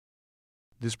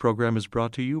This program is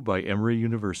brought to you by Emory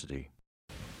University.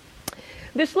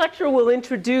 This lecture will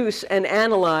introduce and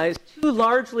analyze two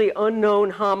largely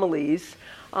unknown homilies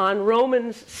on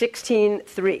Romans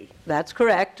 16:3. That's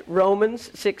correct, Romans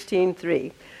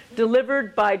 16:3,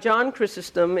 delivered by John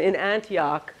Chrysostom in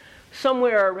Antioch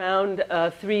somewhere around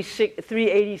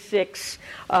 386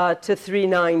 to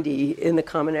 390 in the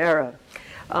Common Era.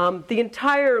 The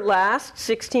entire last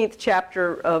 16th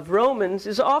chapter of Romans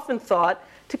is often thought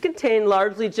to contain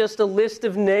largely just a list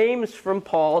of names from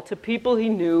Paul to people he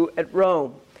knew at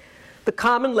Rome. The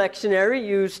common lectionary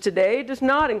used today does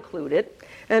not include it,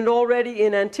 and already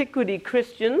in antiquity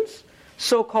Christians,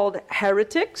 so-called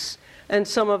heretics, and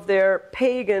some of their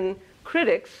pagan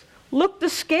critics looked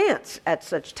askance at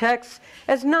such texts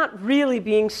as not really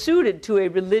being suited to a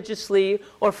religiously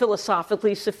or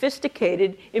philosophically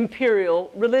sophisticated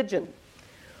imperial religion.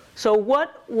 So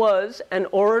what was an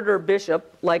orator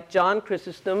bishop like John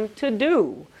Chrysostom to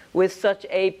do with such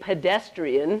a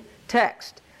pedestrian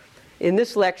text? In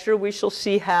this lecture, we shall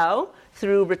see how,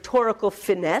 through rhetorical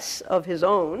finesse of his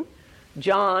own,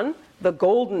 John, the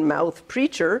golden-mouthed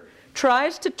preacher,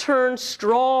 tries to turn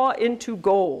straw into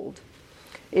gold,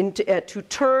 to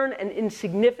turn an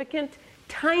insignificant,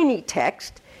 tiny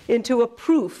text into a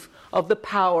proof of the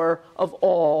power of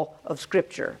all of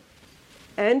Scripture.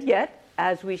 And yet,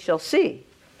 as we shall see,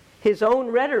 his own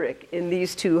rhetoric in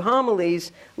these two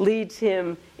homilies leads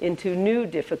him into new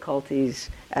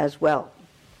difficulties as well.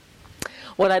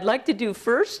 What I'd like to do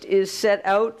first is set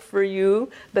out for you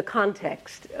the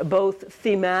context, both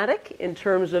thematic in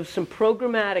terms of some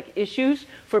programmatic issues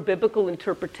for biblical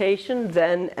interpretation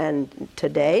then and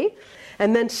today,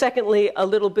 and then secondly, a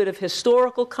little bit of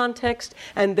historical context,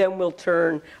 and then we'll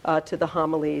turn to the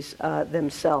homilies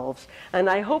themselves. And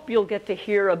I hope you'll get to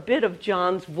hear a bit of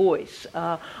John's voice.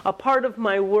 A part of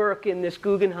my work in this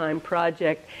Guggenheim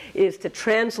project is to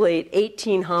translate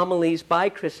 18 homilies by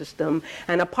Chrysostom,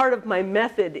 and a part of my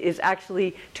method is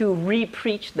actually to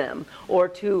re-preach them, or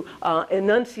to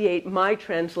enunciate my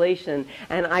translation.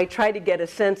 And I try to get a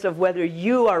sense of whether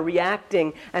you are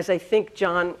reacting as I think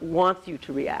John wants you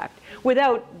to react.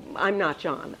 I'm not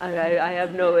John. I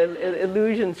have no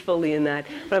illusions fully in that.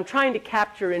 But I'm trying to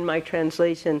capture in my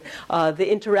translation the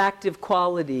interactive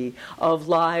quality of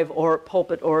live or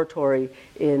pulpit oratory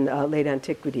in late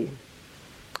antiquity.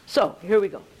 So, here we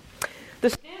go. The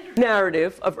standard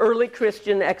narrative of early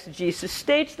Christian exegesis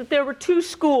states that there were two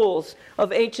schools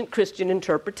of ancient Christian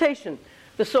interpretation.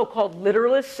 The so-called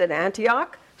literalists at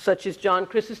Antioch, such as John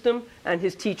Chrysostom and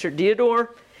his teacher Diodore,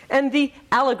 and the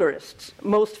allegorists,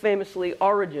 most famously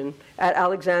Origen at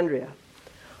Alexandria.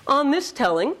 On this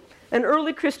telling, an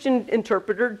early Christian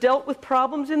interpreter dealt with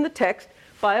problems in the text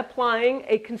by applying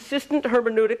a consistent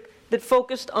hermeneutic that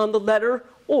focused on the letter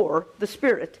or the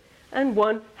spirit, and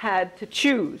one had to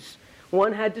choose.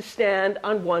 One had to stand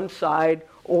on one side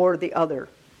or the other.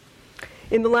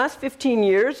 In the last 15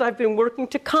 years, I've been working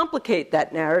to complicate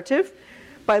that narrative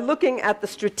by looking at the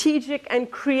strategic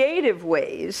and creative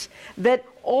ways that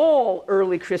all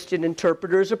early Christian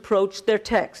interpreters approached their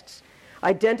texts,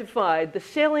 identified the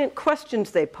salient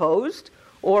questions they posed,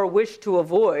 or wished to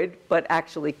avoid, but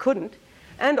actually couldn't,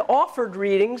 and offered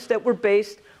readings that were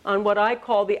based on what I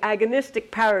call the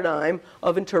agonistic paradigm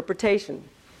of interpretation.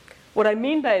 What I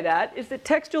mean by that is that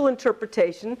textual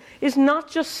interpretation is not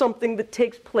just something that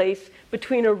takes place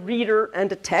between a reader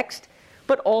and a text,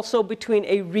 but also between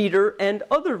a reader and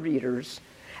other readers,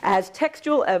 as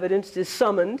textual evidence is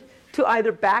summoned to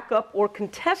either back up or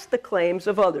contest the claims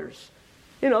of others.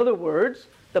 In other words,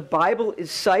 the Bible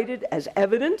is cited as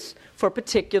evidence for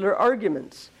particular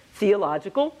arguments: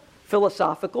 theological,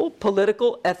 philosophical,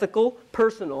 political, ethical,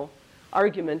 personal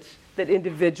arguments that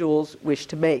individuals wish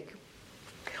to make.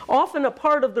 Often a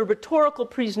part of the rhetorical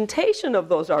presentation of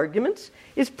those arguments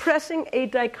is pressing a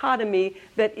dichotomy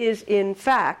that is, in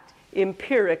fact,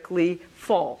 empirically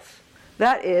false.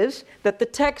 That is, that the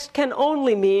text can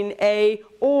only mean A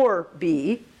or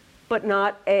B, but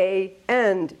not A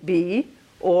and B,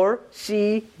 or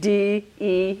C, D,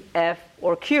 E, F,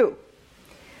 or Q.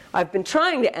 I've been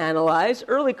trying to analyze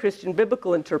early Christian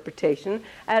biblical interpretation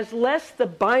as less the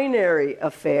binary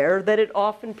affair that it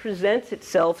often presents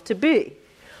itself to be,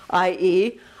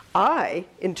 i.e., I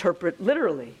interpret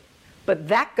literally, but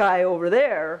that guy over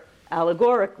there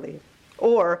allegorically,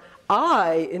 or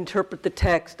I interpret the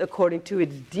text according to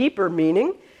its deeper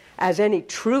meaning, as any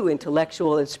true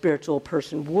intellectual and spiritual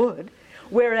person would,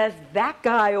 whereas that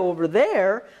guy over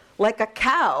there, like a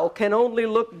cow, can only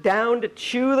look down to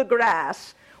chew the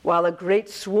grass while a great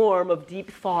swarm of deep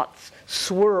thoughts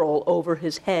swirl over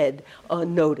his head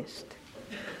unnoticed.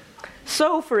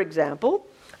 So, for example,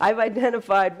 I've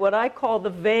identified what I call the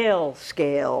veil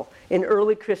scale in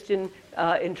early Christian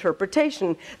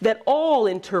interpretation that all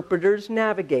interpreters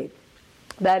navigate.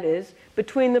 That is,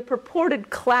 between the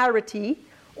purported clarity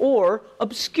or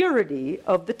obscurity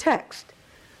of the text.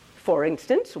 For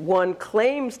instance, one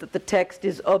claims that the text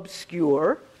is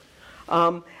obscure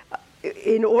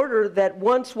in order that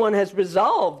once one has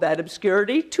resolved that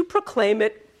obscurity, to proclaim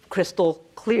it crystal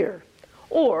clear.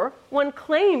 Or one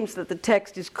claims that the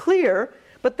text is clear,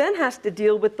 but then has to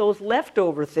deal with those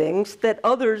leftover things that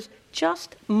others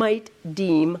just might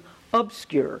deem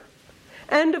obscure.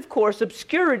 And of course,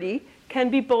 obscurity can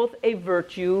be both a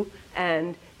virtue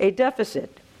and a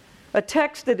deficit. A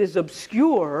text that is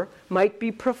obscure might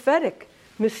be prophetic,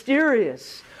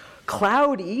 mysterious,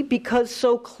 cloudy because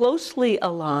so closely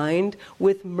aligned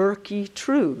with murky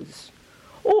truths.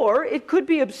 Or it could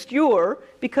be obscure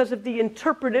because of the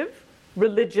interpretive,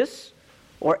 religious,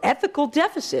 or ethical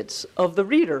deficits of the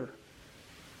reader.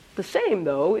 The same,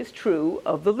 though, is true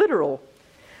of the literal.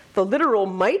 The literal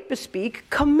might bespeak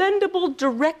commendable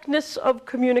directness of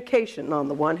communication on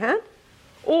the one hand,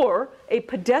 or a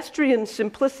pedestrian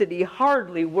simplicity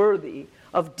hardly worthy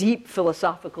of deep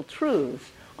philosophical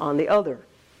truths on the other.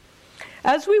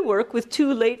 As we work with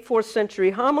two late 4th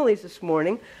century homilies this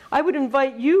morning, I would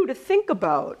invite you to think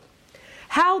about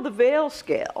how the veil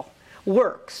scale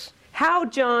works, how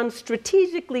John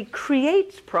strategically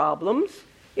creates problems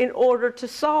in order to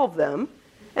solve them,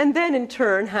 and then in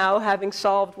turn how, having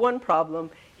solved one problem,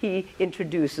 he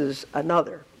introduces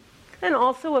another. And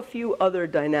also a few other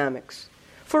dynamics.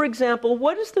 For example,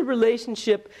 what is the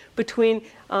relationship between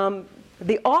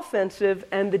the offensive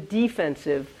and the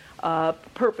defensive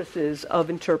purposes of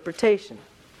interpretation?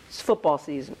 It's football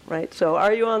season, right? So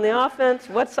are you on the offense?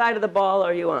 What side of the ball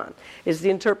are you on? Is the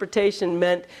interpretation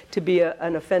meant to be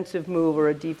an offensive move or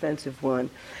a defensive one?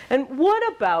 And what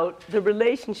about the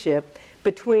relationship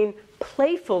between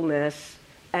playfulness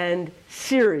and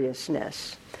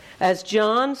seriousness, as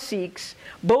John seeks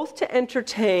both to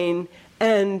entertain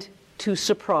and to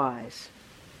surprise?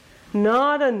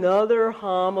 Not another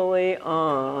homily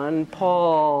on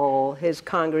Paul, his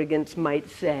congregants might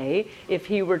say, if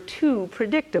he were too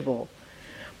predictable.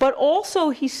 But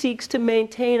also he seeks to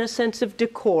maintain a sense of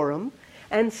decorum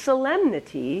and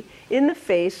solemnity in the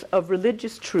face of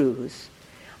religious truths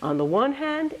on the one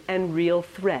hand and real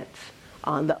threats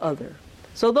on the other.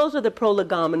 So those are the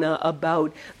prolegomena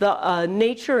about the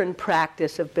nature and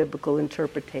practice of biblical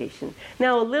interpretation.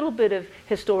 Now a little bit of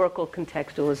historical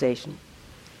contextualization.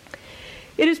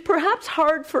 It is perhaps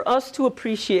hard for us to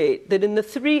appreciate that in the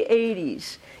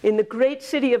 380s, in the great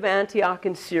city of Antioch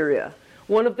in Syria,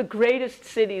 one of the greatest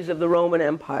cities of the Roman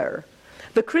Empire,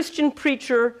 the Christian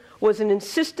preacher was an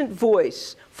insistent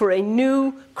voice for a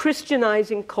new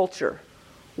Christianizing culture,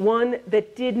 one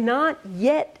that did not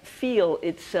yet feel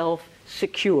itself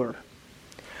secure.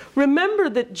 Remember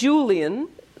that Julian,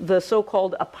 the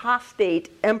so-called apostate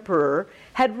emperor,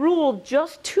 had ruled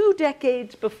just 2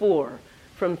 decades before,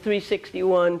 from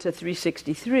 361 to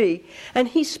 363, and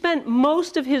he spent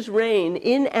most of his reign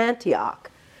in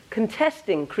Antioch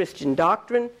contesting Christian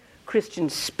doctrine, Christian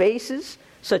spaces,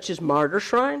 such as martyr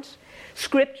shrines,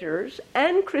 scriptures,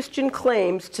 and Christian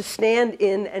claims to stand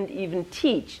in and even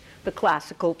teach the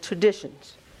classical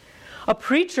traditions. A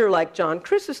preacher like John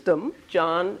Chrysostom,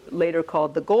 John later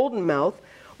called the Golden Mouth,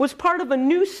 was part of a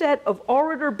new set of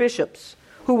orator bishops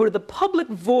who were the public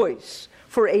voice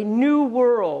for a new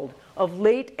world of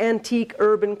late antique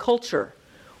urban culture,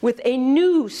 with a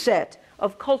new set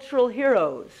of cultural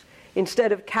heroes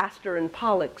instead of Castor and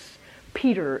Pollux,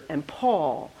 Peter and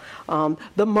Paul,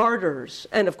 the martyrs,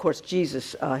 and of course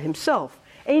Jesus himself.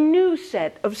 A new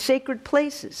set of sacred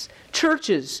places,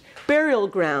 churches, burial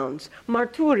grounds,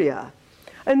 martyria.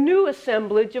 A new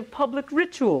assemblage of public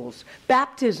rituals,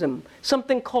 baptism,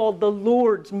 something called the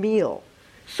Lord's meal,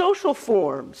 social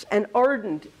forms, and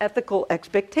ardent ethical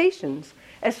expectations,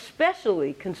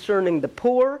 especially concerning the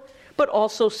poor, but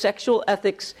also sexual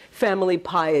ethics, family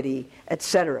piety,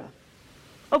 etc.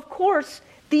 Of course,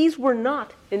 these were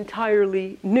not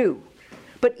entirely new,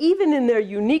 but even in their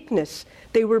uniqueness,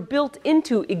 they were built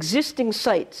into existing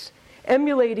sites,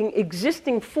 emulating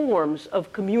existing forms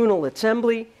of communal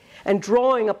assembly and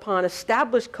drawing upon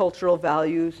established cultural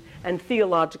values and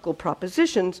theological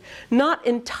propositions not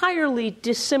entirely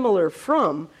dissimilar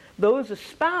from those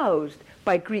espoused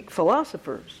by Greek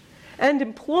philosophers, and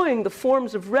employing the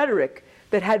forms of rhetoric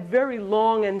that had very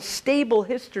long and stable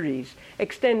histories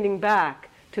extending back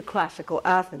to classical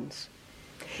Athens.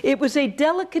 It was a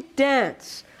delicate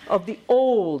dance of the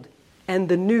old and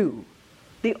the new,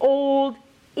 the old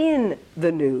in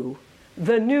the new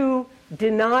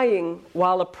denying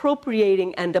while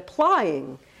appropriating and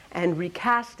applying and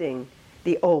recasting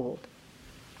the old.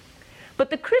 But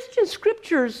the Christian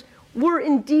scriptures were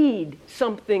indeed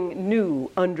something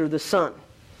new under the sun.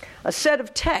 A set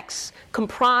of texts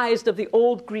comprised of the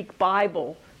Old Greek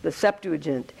Bible, the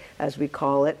Septuagint, as we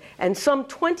call it, and some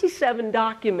 27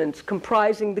 documents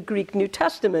comprising the Greek New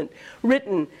Testament,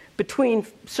 written between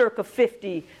circa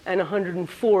 50 and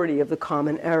 140 of the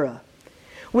Common Era.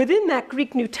 Within that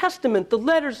Greek New Testament, the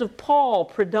letters of Paul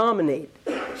predominate,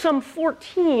 some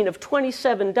 14 of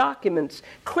 27 documents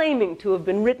claiming to have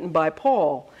been written by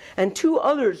Paul, and 2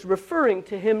 others referring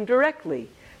to him directly,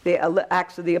 the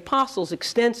Acts of the Apostles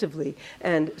extensively,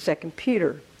 and 2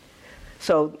 Peter.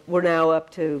 So we're now up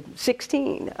to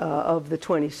 16 of the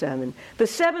 27. The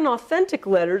 7 authentic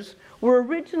letters were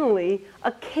originally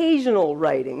occasional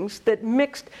writings that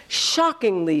mixed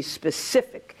shockingly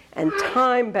specific and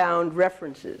time-bound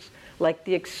references, like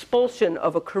the expulsion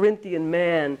of a Corinthian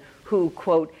man who,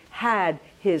 quote, had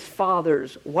his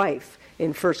father's wife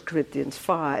in 1 Corinthians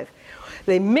 5.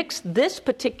 They mixed this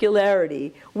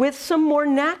particularity with some more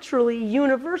naturally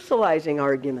universalizing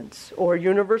arguments, or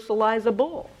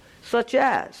universalizable, such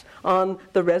as on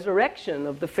the resurrection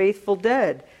of the faithful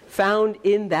dead, found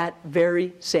in that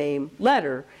very same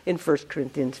letter in 1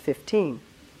 Corinthians 15.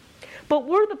 But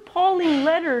were the Pauline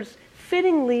letters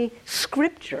fittingly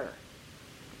scripture,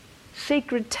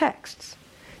 sacred texts?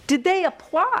 Did they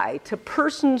apply to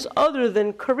persons other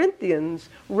than Corinthians,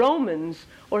 Romans,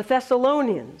 or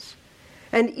Thessalonians,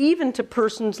 and even to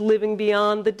persons living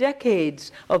beyond the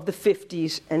decades of the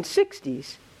 50s and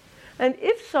 60s? And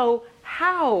if so,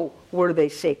 how were they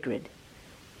sacred?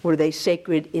 Were they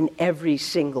sacred in every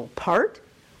single part,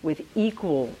 with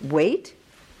equal weight?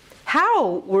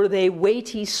 How were they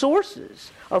weighty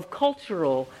sources of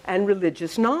cultural and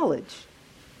religious knowledge?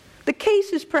 The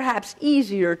case is perhaps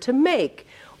easier to make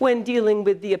when dealing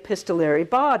with the epistolary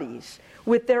bodies,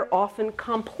 with their often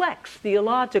complex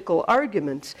theological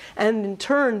arguments, and in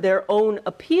turn their own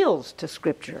appeals to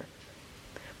Scripture.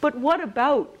 But what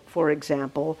about, for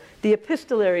example, the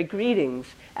epistolary greetings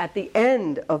at the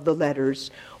end of the letters,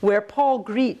 where Paul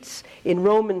greets in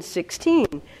Romans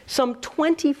 16 some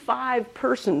 25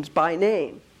 persons by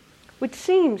name, which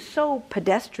seems so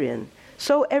pedestrian,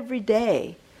 so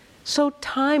everyday, so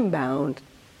time-bound,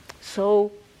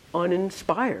 so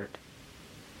uninspired?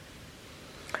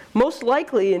 Most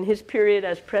likely in his period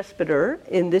as presbyter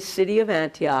in this city of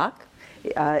Antioch,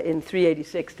 in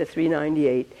 386 to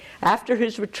 398, after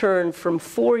his return from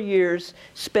 4 years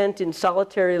spent in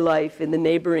solitary life in the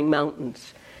neighboring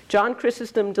mountains, John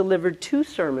Chrysostom delivered 2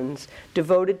 sermons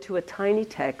devoted to a tiny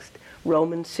text,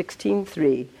 Romans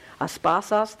 16:3,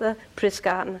 Aspasaste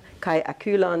priskan kai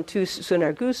aculan tus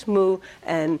synergus mu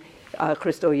and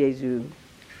Christo Jesu.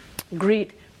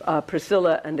 Greet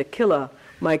Priscilla and Aquila,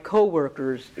 my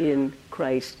co-workers in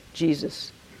Christ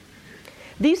Jesus.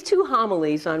 These 2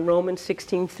 homilies on Romans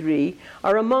 16:3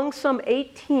 are among some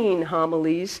 18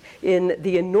 homilies in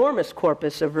the enormous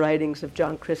corpus of writings of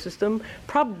John Chrysostom,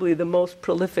 probably the most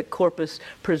prolific corpus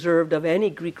preserved of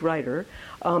any Greek writer,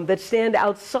 that stand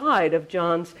outside of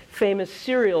John's famous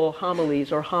serial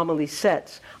homilies or homily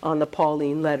sets on the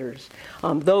Pauline letters.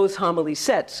 Those homily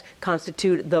sets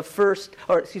constitute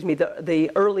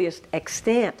the earliest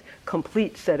extant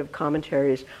complete set of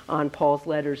commentaries on Paul's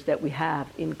letters that we have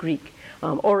in Greek.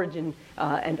 Origen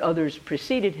and others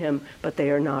preceded him, but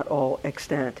they are not all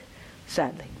extant,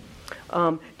 sadly.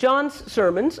 John's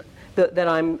sermons that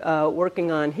I'm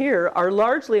working on here are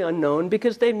largely unknown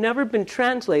because they've never been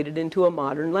translated into a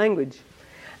modern language.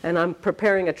 And I'm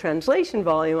preparing a translation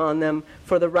volume on them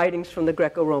for the Writings from the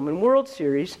Greco-Roman World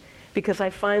series because I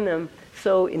find them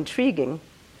so intriguing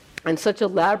and such a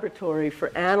laboratory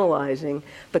for analyzing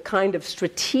the kind of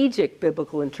strategic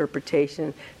biblical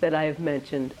interpretation that I have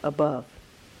mentioned above.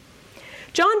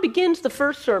 John begins the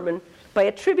first sermon by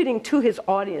attributing to his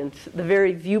audience the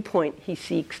very viewpoint he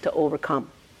seeks to overcome.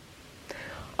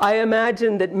 I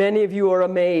imagine that many of you are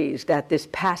amazed at this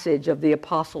passage of the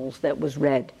apostles that was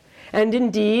read, and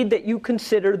indeed that you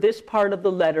consider this part of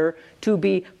the letter to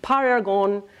be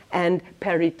parergon and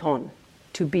periton,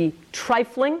 to be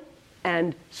trifling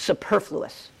and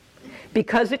superfluous,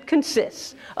 because it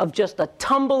consists of just a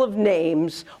tumble of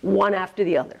names, one after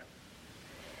the other.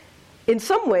 In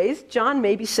some ways, John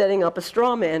may be setting up a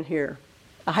straw man here,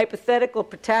 a hypothetical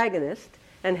protagonist,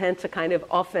 and hence a kind of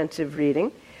offensive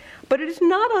reading. But it is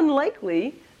not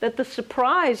unlikely that the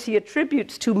surprise he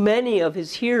attributes to many of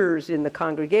his hearers in the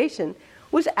congregation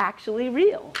was actually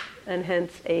real, and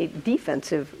hence a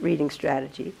defensive reading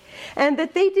strategy, and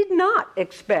that they did not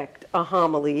expect a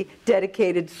homily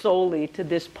dedicated solely to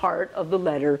this part of the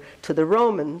letter to the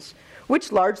Romans,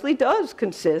 which largely does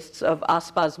consist of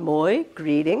aspasmoi,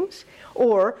 greetings,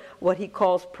 or what he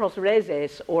calls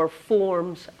prosreses, or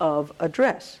forms of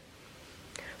address.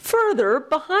 Further,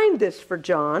 behind this for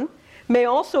John may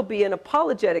also be an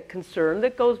apologetic concern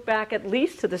that goes back at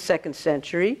least to the 2nd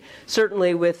century,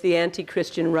 certainly with the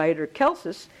anti-Christian writer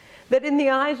Celsus, that in the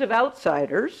eyes of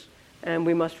outsiders, and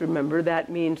we must remember that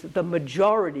means the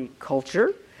majority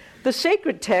culture, the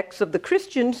sacred texts of the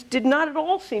Christians did not at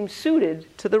all seem suited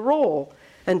to the role,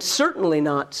 and certainly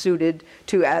not suited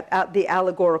to the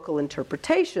allegorical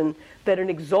interpretation that an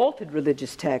exalted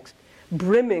religious text,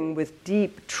 brimming with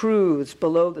deep truths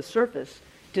below the surface,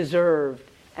 deserved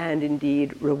and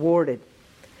indeed rewarded.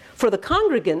 For the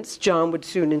congregants, John would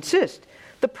soon insist,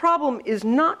 the problem is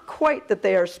not quite that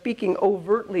they are speaking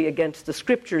overtly against the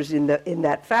scriptures in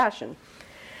that fashion,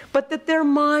 but that their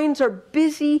minds are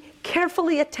busy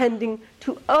carefully attending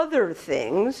to other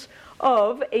things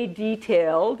of a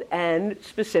detailed and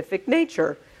specific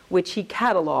nature, which he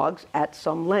catalogues at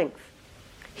some length.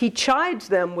 He chides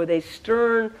them with a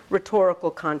stern rhetorical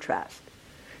contrast.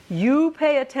 You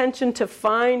pay attention to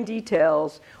fine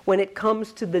details when it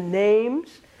comes to the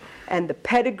names and the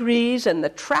pedigrees and the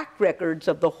track records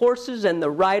of the horses and the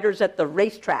riders at the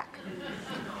racetrack,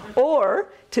 or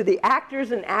to the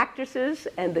actors and actresses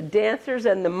and the dancers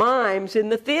and the mimes in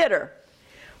the theater.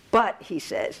 But, he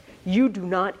says, you do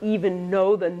not even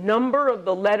know the number of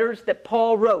the letters that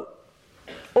Paul wrote.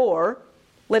 Or,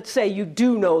 let's say you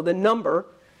do know the number,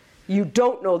 you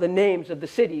don't know the names of the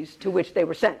cities to which they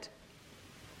were sent.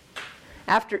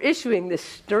 After issuing this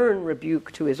stern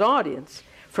rebuke to his audience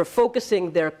for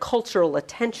focusing their cultural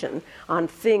attention on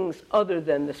things other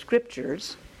than the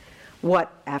scriptures,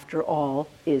 what, after all,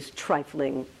 is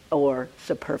trifling or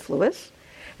superfluous,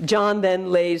 John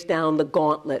then lays down the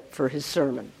gauntlet for his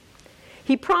sermon.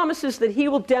 He promises that he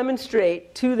will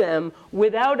demonstrate to them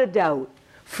without a doubt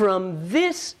from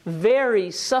this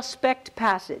very suspect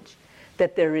passage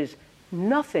that there is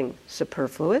nothing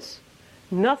superfluous,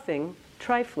 nothing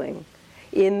trifling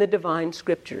in the divine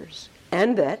scriptures,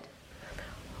 and that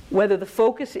whether the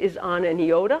focus is on an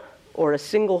iota or a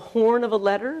single horn of a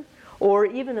letter or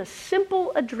even a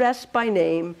simple address by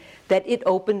name, that it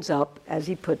opens up, as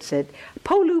he puts it,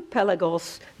 polou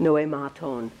pelagos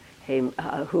noematon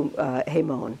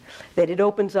hemon, that it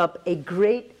opens up a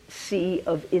great sea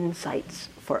of insights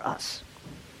for us.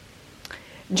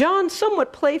 John,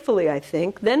 somewhat playfully, I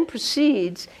think, then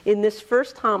proceeds in this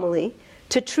first homily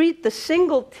to treat the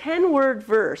single 10-word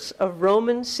verse of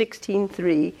Romans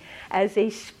 16:3 as a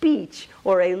speech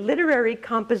or a literary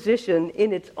composition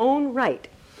in its own right.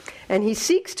 And he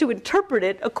seeks to interpret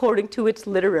it according to its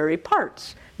literary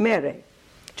parts, mere.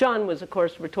 John was, of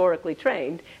course, rhetorically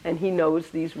trained, and he knows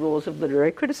these rules of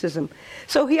literary criticism.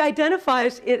 So he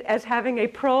identifies it as having a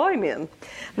prooimien.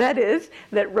 That is,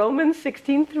 that Romans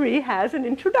 16:3 has an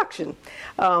introduction,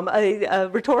 a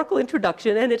rhetorical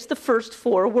introduction, and it's the first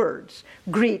 4 words,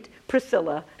 greet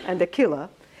Priscilla and Aquila.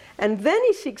 And then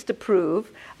he seeks to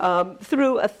prove,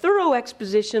 through a thorough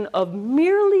exposition of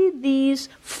merely these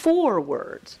 4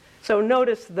 words. So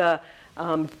notice the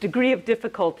degree of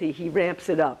difficulty, he ramps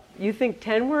it up. You think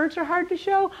 10 words are hard to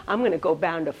show? I'm going to go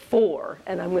down to 4,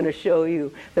 and I'm going to show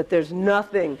you that there's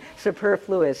nothing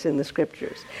superfluous in the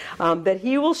scriptures. That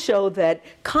he will show that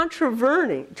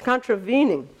contravening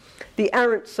the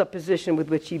errant supposition with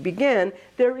which he began,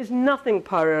 there is nothing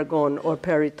paragon or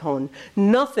periton,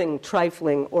 nothing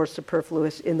trifling or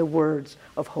superfluous in the words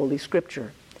of Holy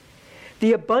Scripture.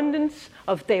 The abundance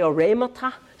of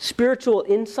theoremata, spiritual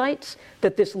insights,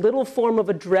 that this little form of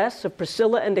address of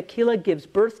Priscilla and Aquila gives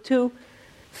birth to,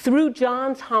 through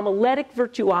John's homiletic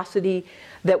virtuosity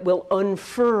that will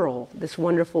unfurl this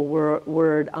wonderful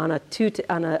word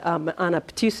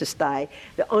anaptusistai,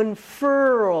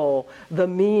 unfurl the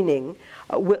meaning.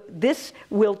 This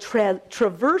will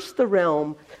traverse the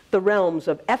realms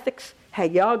of ethics,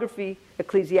 hagiography,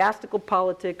 ecclesiastical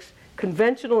politics,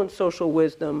 conventional and social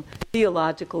wisdom,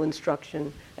 theological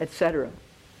instruction, etc.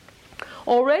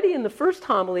 Already in the first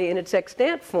homily in its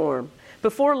extant form,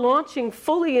 before launching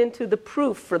fully into the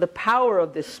proof for the power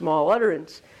of this small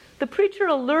utterance, the preacher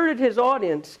alerted his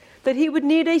audience that he would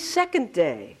need a second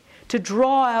day to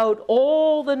draw out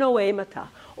all the noemata,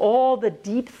 all the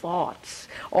deep thoughts,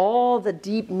 all the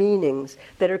deep meanings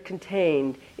that are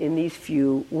contained in these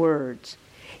few words.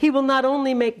 He will not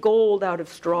only make gold out of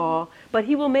straw, but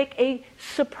he will make a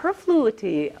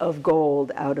superfluity of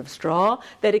gold out of straw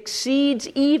that exceeds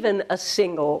even a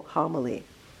single homily.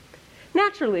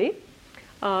 Naturally,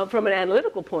 from an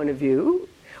analytical point of view,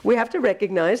 we have to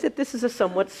recognize that this is a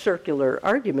somewhat circular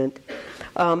argument,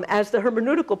 as the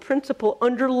hermeneutical principle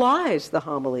underlies the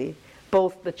homily,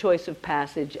 both the choice of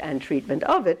passage and treatment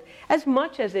of it, as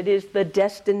much as it is the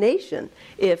destination,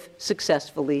 if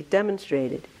successfully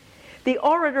demonstrated. The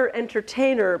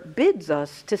orator-entertainer bids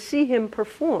us to see him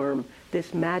perform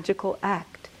this magical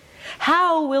act.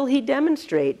 How will he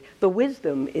demonstrate the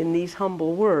wisdom in these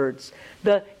humble words,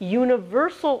 the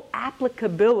universal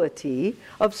applicability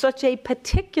of such a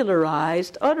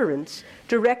particularized utterance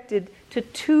directed to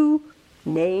two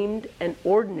named and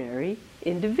ordinary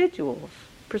individuals,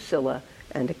 Priscilla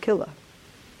and Aquila?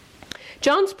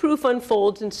 John's proof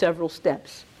unfolds in several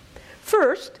steps.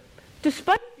 First,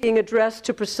 despite being addressed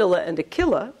to Priscilla and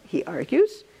Aquila, he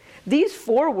argues, these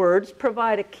four words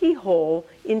provide a keyhole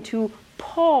into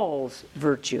Paul's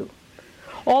virtue.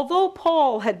 Although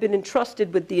Paul had been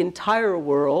entrusted with the entire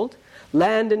world,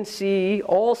 land and sea,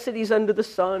 all cities under the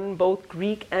sun, both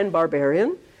Greek and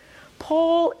barbarian,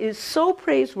 Paul is so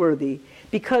praiseworthy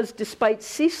because despite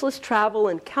ceaseless travel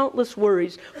and countless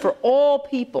worries for all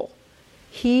people,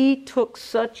 he took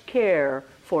such care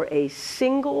for a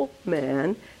single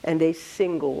man and a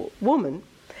single woman,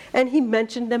 and he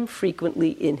mentioned them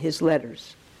frequently in his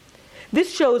letters.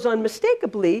 This shows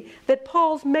unmistakably that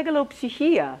Paul's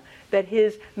megalopsychia, that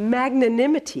his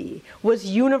magnanimity, was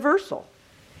universal.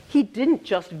 He didn't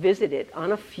just visit it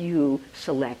on a few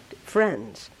select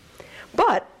friends.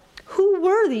 But who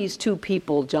were these two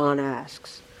people, John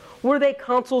asks? Were they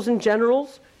consuls and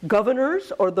generals,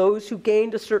 governors, or those who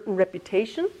gained a certain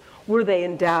reputation? Were they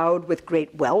endowed with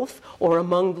great wealth, or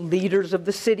among the leaders of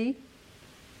the city?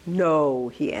 No,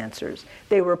 he answers.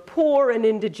 They were poor and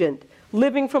indigent,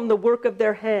 living from the work of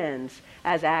their hands,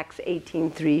 as Acts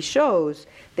 18:3 shows.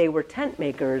 They were tent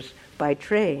makers by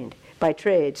trade,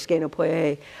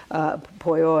 skenopoioi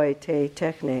te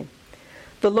techne.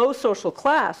 The low social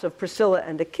class of Priscilla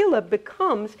and Aquila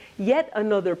becomes yet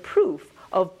another proof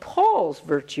of Paul's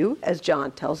virtue, as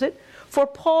John tells it, for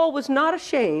Paul was not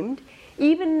ashamed,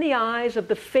 even in the eyes of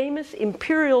the famous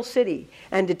imperial city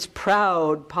and its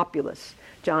proud populace.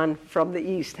 John from the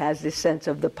East has this sense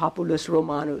of the populus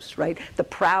Romanus, right? The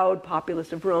proud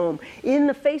populace of Rome. In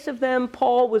the face of them,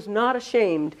 Paul was not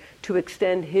ashamed to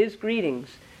extend his greetings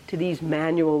to these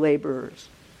manual laborers.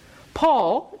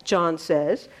 Paul, John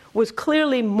says, was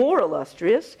clearly more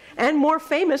illustrious and more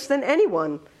famous than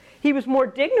anyone. He was more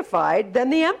dignified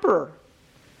than the emperor.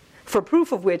 For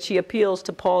proof of which he appeals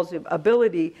to Paul's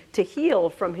ability to heal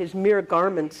from his mere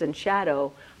garments and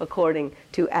shadow, according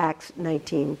to Acts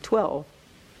 19:12.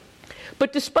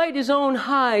 But despite his own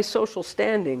high social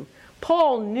standing,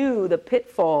 Paul knew the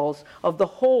pitfalls of the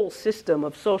whole system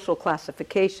of social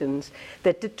classifications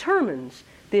that determines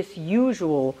this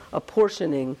usual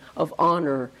apportioning of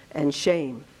honor and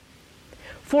shame.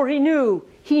 For he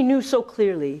knew so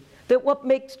clearly that what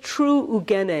makes true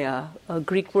eugeneia, a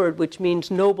Greek word which means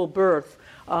noble birth,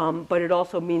 but it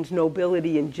also means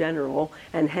nobility in general,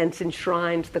 and hence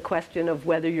enshrines the question of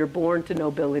whether you're born to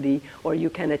nobility or you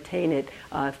can attain it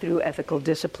through ethical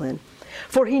discipline.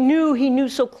 For he knew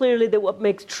so clearly that what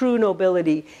makes true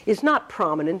nobility is not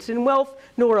prominence in wealth,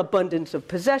 nor abundance of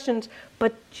possessions,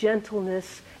 but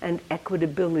gentleness and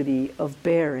equitability of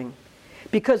bearing.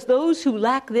 Because those who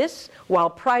lack this, while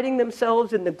priding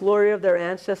themselves in the glory of their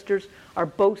ancestors, are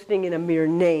boasting in a mere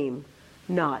name,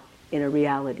 not in a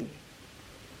reality.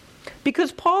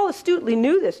 Because Paul astutely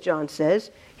knew this, John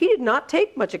says, he did not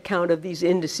take much account of these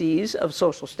indices of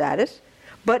social status,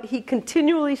 but he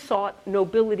continually sought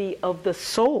nobility of the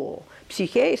soul,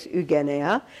 psyches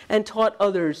eugeneia, and taught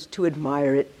others to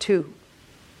admire it too.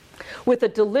 With a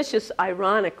delicious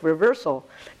ironic reversal,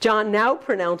 John now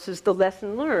pronounces the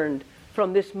lesson learned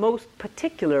from this most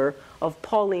particular of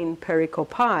Pauline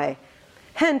pericopai.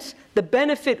 Hence, the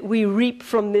benefit we reap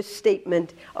from this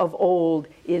statement of old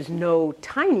is no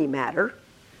tiny matter.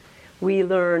 We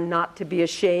learn not to be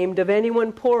ashamed of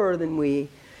anyone poorer than we,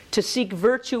 to seek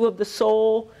virtue of the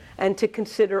soul, and to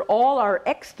consider all our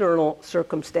external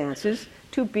circumstances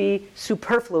to be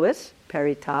superfluous,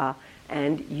 perita,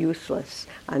 and useless,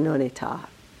 anonita.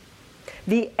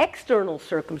 The external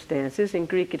circumstances, in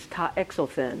Greek it's ta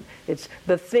exothen, it's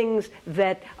the things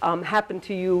that happen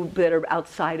to you that are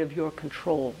outside of your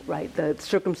control, right? The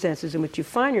circumstances in which you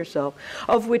find yourself,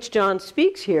 of which John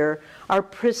speaks here, are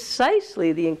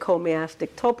precisely the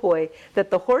encomiastic topoi that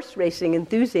the horse racing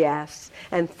enthusiasts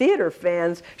and theater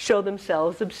fans show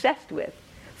themselves obsessed with: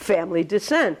 family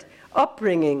descent,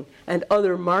 upbringing, and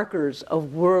other markers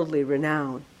of worldly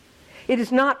renown. It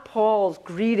is not Paul's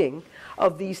greeting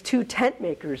of these two tent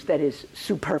makers that is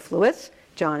superfluous,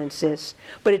 John insists,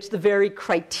 but it's the very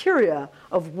criteria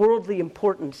of worldly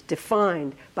importance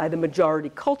defined by the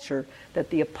majority culture that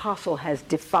the apostle has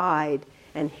defied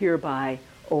and hereby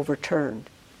overturned.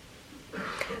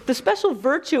 The special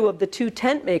virtue of the two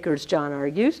tent makers, John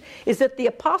argues, is that the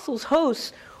apostles'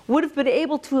 hosts would have been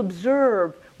able to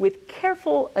observe with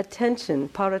careful attention,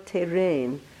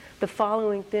 paraterrein, the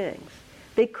following things.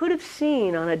 They could have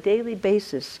seen on a daily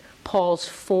basis Paul's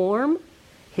form,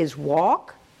 his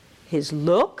walk, his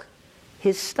look,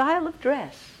 his style of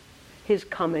dress, his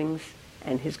comings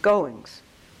and his goings.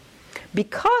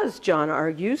 Because, John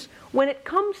argues, when it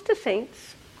comes to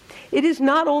saints, it is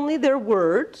not only their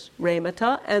words,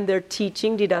 rhemata, and their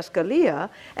teaching, didaskalia,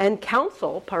 and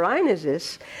counsel,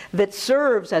 parainesis, that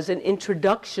serves as an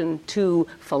introduction to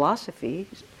philosophy,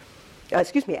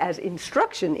 as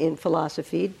instruction in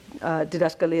philosophy,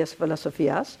 didaskalias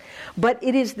philosophias, but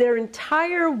it is their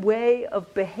entire way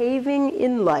of behaving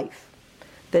in life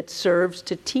that serves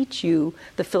to teach you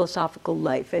the philosophical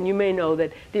life. And you may know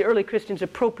that the early Christians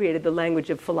appropriated the language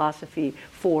of philosophy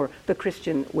for the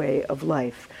Christian way of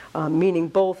life, meaning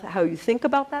both how you think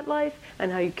about that life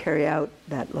and how you carry out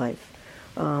that life.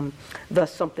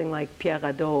 Thus something like Pierre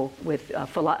Hadot with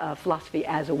philosophy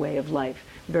as a way of life,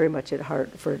 very much at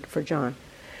heart for John.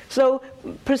 So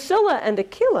Priscilla and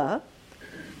Aquila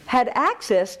had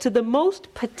access to the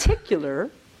most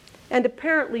particular and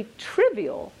apparently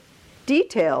trivial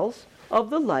details of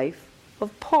the life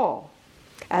of Paul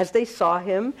as they saw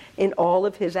him in all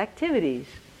of his activities.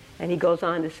 And he goes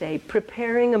on to say,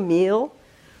 preparing a meal,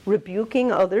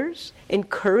 rebuking others,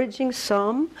 encouraging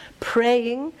some,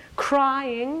 praying,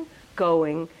 crying,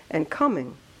 going and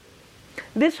coming.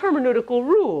 This hermeneutical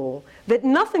rule that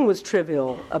nothing was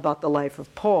trivial about the life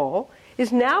of Paul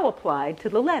is now applied to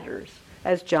the letters,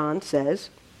 as John says,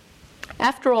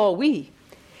 after all,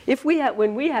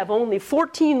 when we have only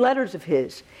 14 letters of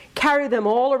his, carry them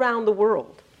all around the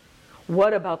world,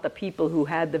 what about the people who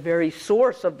had the very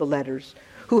source of the letters,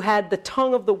 who had the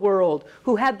tongue of the world,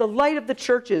 who had the light of the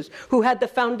churches, who had the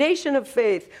foundation of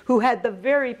faith, who had the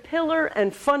very pillar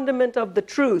and fundament of the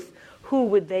truth? Who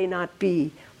would they not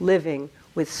be living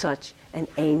with such an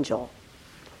angel?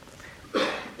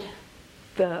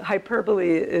 The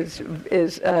hyperbole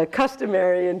is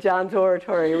customary in John's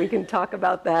oratory. We can talk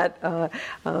about that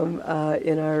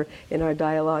in our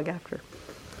dialogue after.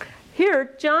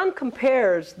 Here, John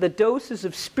compares the doses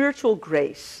of spiritual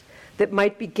grace that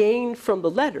might be gained from the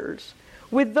letters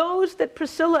with those that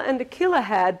Priscilla and Aquila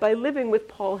had by living with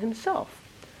Paul himself,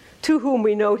 to whom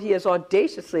we note he has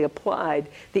audaciously applied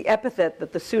the epithet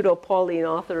that the pseudo-Pauline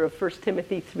author of 1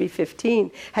 Timothy 3:15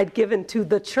 had given to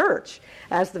the church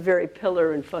as the very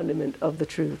pillar and fundament of the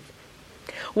truth.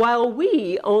 While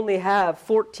we only have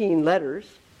 14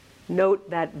 letters, note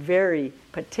that very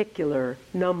particular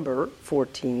number,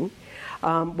 14,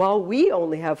 while we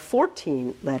only have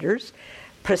 14 letters,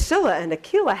 Priscilla and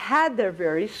Aquila had their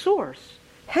very source,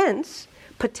 hence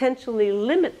potentially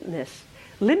limitless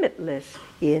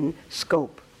in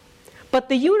scope. But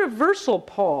the universal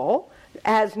Paul,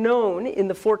 as known in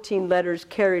the 14 letters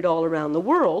carried all around the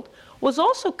world, was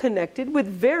also connected with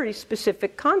very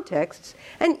specific contexts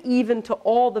and even to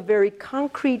all the very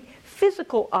concrete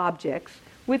physical objects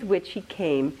with which he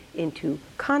came into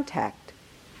contact.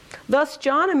 Thus,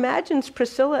 John imagines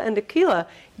Priscilla and Aquila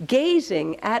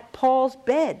gazing at Paul's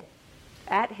bed,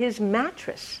 at his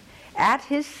mattress, at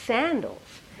his sandals,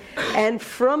 and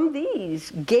from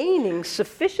these gaining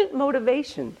sufficient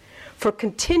motivation for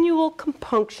continual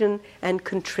compunction and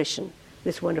contrition.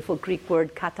 This wonderful Greek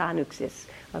word katanuxis,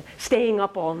 of staying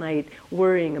up all night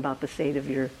worrying about the state of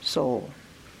your soul.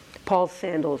 Paul's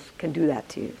sandals can do that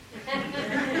to you.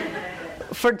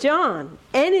 For John,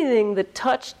 anything that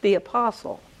touched the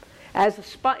apostle, as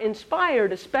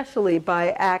inspired especially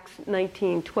by Acts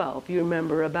 19:12, you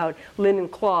remember about linen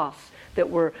cloths that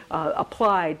were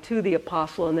applied to the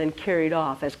apostle and then carried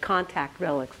off as contact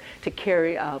relics to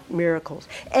carry out miracles.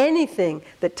 Anything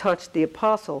that touched the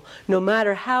apostle, no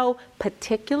matter how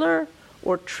particular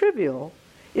or trivial,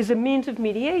 is a means of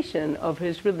mediation of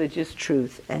his religious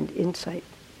truth and insight.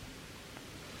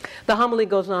 The homily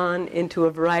goes on into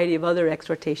a variety of other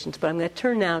exhortations, but I'm going to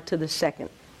turn now to the second.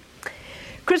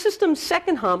 Chrysostom's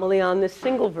second homily on this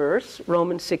single verse,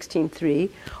 Romans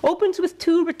 16:3, opens with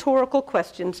two rhetorical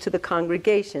questions to the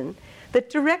congregation that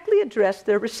directly address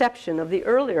their reception of the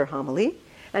earlier homily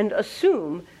and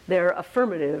assume their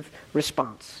affirmative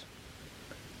response.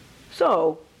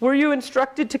 So, were you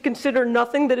instructed to consider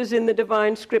nothing that is in the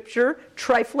divine scripture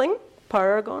trifling,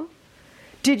 paragon?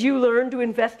 Did you learn to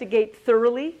investigate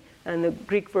thoroughly and the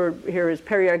Greek verb here is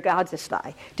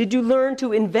periargazestai. Did you learn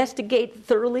to investigate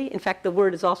thoroughly? In fact, the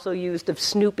word is also used of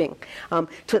snooping.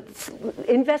 To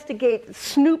investigate,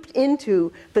 snooped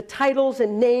into the titles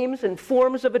and names and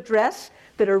forms of address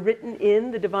that are written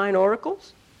in the divine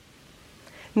oracles?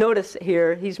 Notice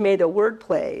here, he's made a word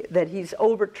play that he's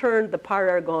overturned the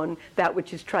parargon, that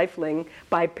which is trifling,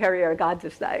 by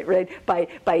periargazestai, right?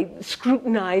 By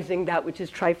scrutinizing that which is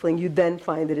trifling, you then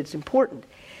find that it's important.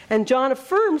 And John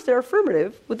affirms their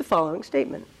affirmative with the following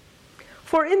statement.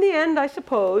 For in the end, I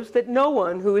suppose that no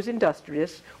one who is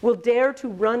industrious will dare to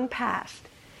run past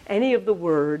any of the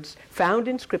words found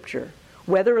in Scripture,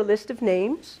 whether a list of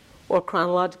names or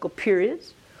chronological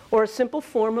periods or a simple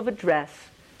form of address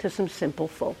to some simple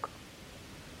folk.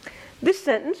 This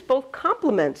sentence both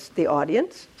compliments the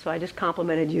audience, so I just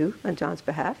complimented you on John's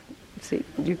behalf, see,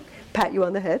 you pat you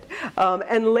on the head,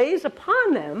 and lays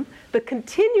upon them the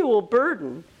continual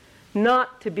burden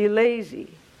not to be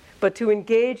lazy, but to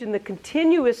engage in the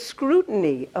continuous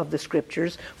scrutiny of the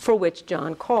Scriptures for which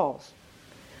John calls.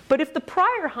 But if the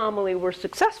prior homily were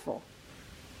successful,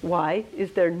 why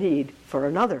is there need for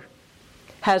another?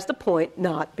 Has the point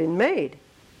not been made?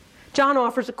 John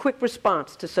offers a quick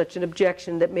response to such an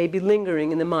objection that may be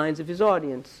lingering in the minds of his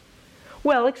audience.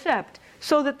 Well, except,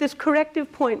 so that this corrective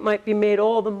point might be made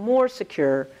all the more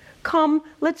secure, come,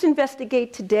 let's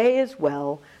investigate today as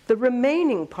well the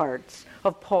remaining parts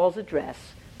of Paul's address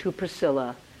to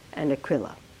Priscilla and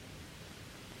Aquila.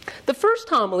 The first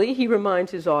homily, he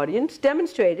reminds his audience,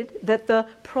 demonstrated that the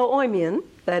prooimion,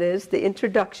 that is, the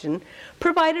introduction,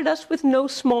 provided us with no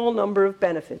small number of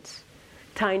benefits.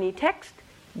 Tiny text,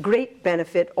 great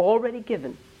benefit already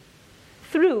given,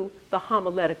 through the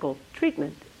homiletical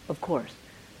treatment, of course.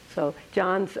 So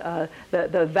John's,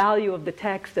 the value of the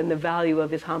text and the value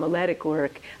of his homiletic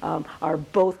work are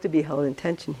both to be held in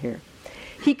tension here.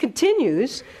 He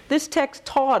continues, this text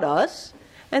taught us,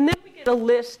 and then we get a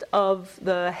list of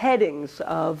the headings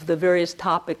of the various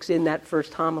topics in that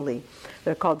first homily.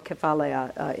 They're called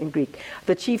kephaleia in Greek.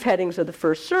 The chief headings of the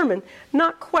first sermon,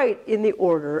 not quite in the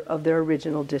order of their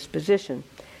original disposition,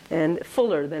 and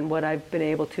fuller than what I've been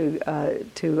able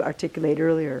to articulate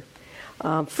earlier.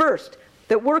 First,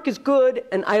 that work is good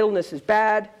and idleness is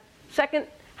bad. Second,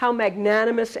 how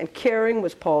magnanimous and caring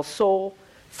was Paul's soul.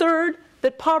 Third,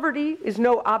 that poverty is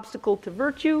no obstacle to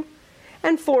virtue.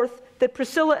 And fourth, that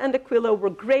Priscilla and Aquila were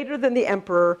greater than the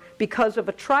emperor because of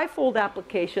a trifold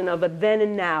application of a then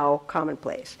and now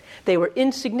commonplace. They were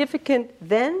insignificant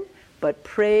then, but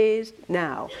praised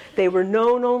now. They were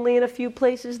known only in a few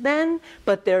places then,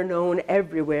 but they're known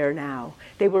everywhere now.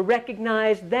 They were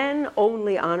recognized then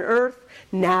only on earth.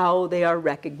 Now they are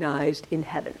recognized in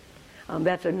heaven.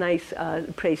 That's a nice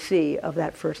précis of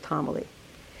that first homily.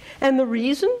 And the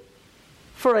reason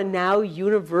for a now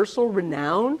universal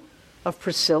renown of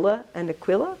Priscilla and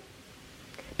Aquila?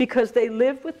 Because they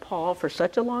lived with Paul for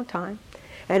such a long time,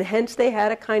 and hence they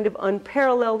had a kind of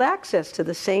unparalleled access to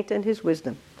the saint and his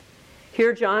wisdom.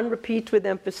 Here John repeats with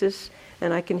emphasis,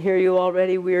 and I can hear you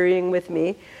already wearying with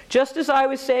me, just as I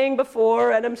was saying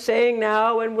before and am saying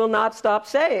now and will not stop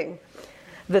saying,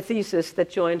 the thesis that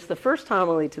joins the first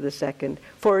homily to the second,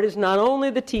 for it is not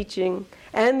only the teaching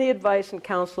and the advice and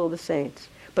counsel of the saints,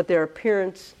 but their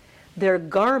appearance, their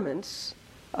garments,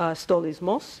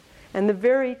 stolismos, and the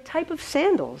very type of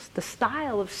sandals, the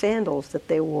style of sandals that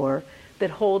they wore that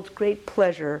holds great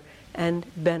pleasure and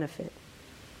benefit.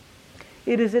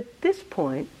 It is at this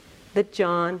point that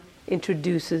John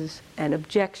introduces an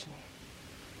objection.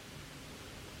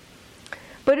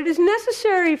 But it is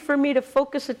necessary for me to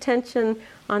focus attention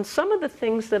on some of the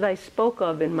things that I spoke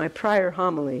of in my prior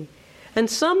homily, and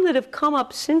some that have come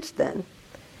up since then,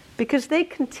 because they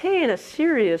contain a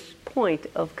serious point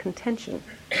of contention.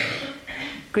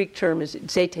 Greek term is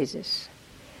zetesis.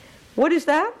 What is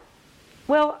that?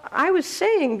 Well, I was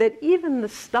saying that even the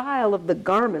style of the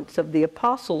garments of the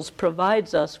apostles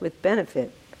provides us with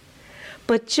benefit.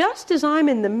 But just as I'm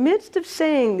in the midst of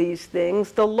saying these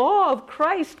things, the law of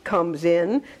Christ comes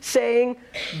in, saying,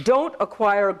 don't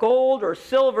acquire gold or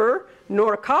silver,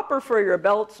 nor copper for your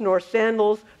belts, nor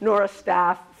sandals, nor a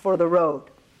staff for the road.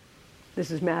 This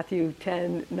is Matthew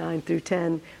 10, 9 through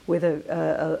 10, with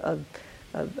a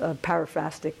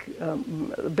paraphrastic,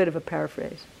 a bit of a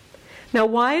paraphrase. Now,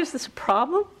 why is this a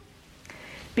problem?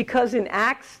 Because in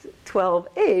Acts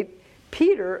 12:8,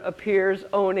 Peter appears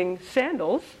owning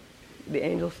sandals. The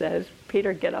angel says,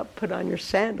 Peter, get up, put on your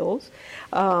sandals.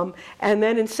 And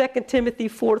then in 2 Timothy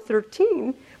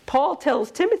 4:13, Paul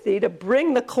tells Timothy to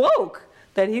bring the cloak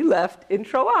that he left in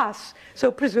Troas.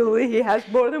 So presumably he has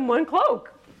more than one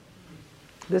cloak.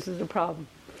 This is a problem.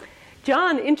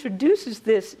 John introduces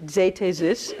this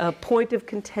zetesis, a point of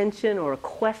contention or a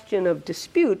question of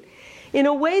dispute, in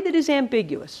a way that is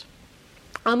ambiguous.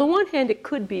 On the one hand, it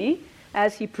could be,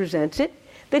 as he presents it,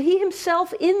 that he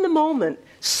himself in the moment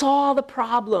saw the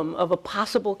problem of a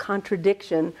possible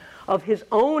contradiction of his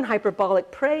own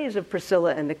hyperbolic praise of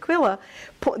Priscilla and Aquila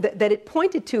that it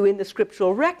pointed to in the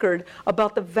scriptural record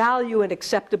about the value and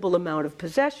acceptable amount of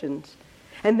possessions.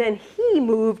 And then he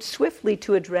moved swiftly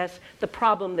to address the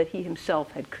problem that he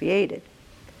himself had created.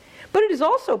 But it is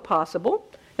also possible,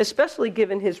 especially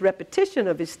given his repetition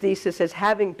of his thesis as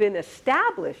having been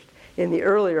established in the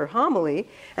earlier homily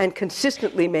and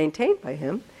consistently maintained by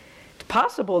him, it's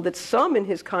possible that some in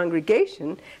his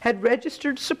congregation had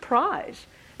registered surprise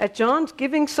at John's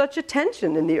giving such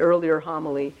attention in the earlier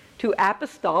homily to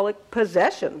apostolic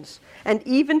possessions and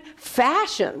even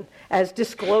fashion as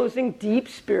disclosing deep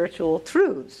spiritual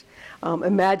truths.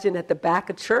 Imagine at the back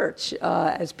of church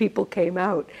as people came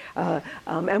out.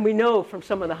 And we know from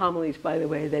some of the homilies, by the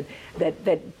way,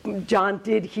 that John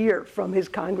did hear from his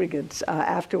congregants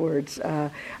afterwards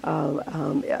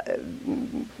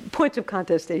points of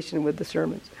contestation with the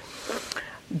sermons.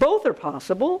 Both are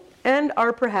possible and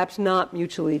are perhaps not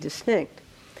mutually distinct.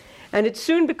 And it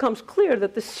soon becomes clear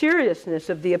that the seriousness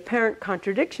of the apparent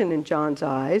contradiction in John's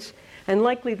eyes, and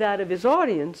likely that of his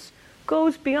audience,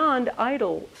 goes beyond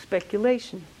idle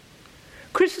speculation.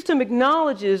 Chrysostom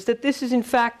acknowledges that this is in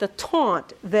fact a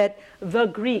taunt that the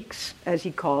Greeks, as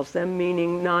he calls them,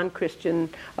 meaning non-Christian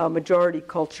majority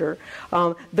culture,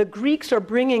 the Greeks are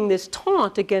bringing this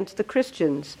taunt against the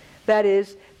Christians. That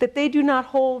is, that they do not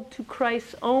hold to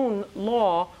Christ's own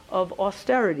law of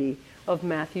austerity of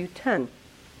Matthew 10.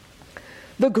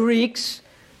 The Greeks,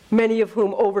 many of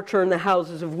whom overturn the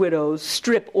houses of widows,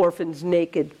 strip orphans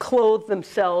naked, clothe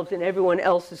themselves in everyone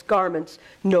else's garments,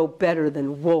 no better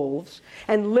than wolves,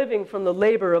 and living from the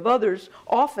labor of others,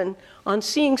 often on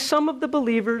seeing some of the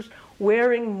believers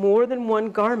wearing more than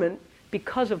one garment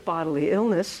because of bodily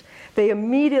illness, they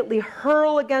immediately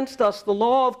hurl against us the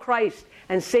law of Christ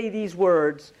and say these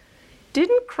words,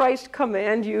 "Didn't Christ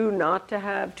command you not to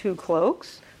have 2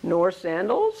 cloaks, nor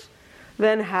sandals?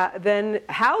 Then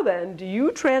how do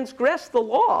you transgress the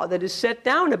law that is set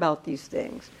down about these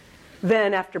things?"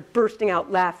 Then, after bursting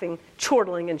out laughing,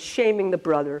 chortling, and shaming the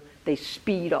brother, they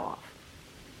speed off.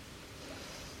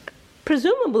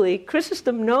 Presumably,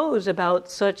 Chrysostom knows about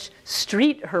such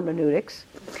street hermeneutics,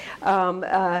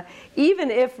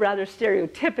 even if rather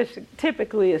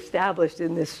stereotypically established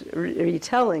in this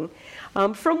retelling,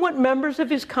 from what members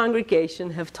of his congregation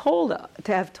have told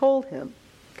him.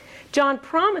 John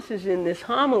promises in this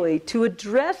homily to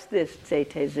address this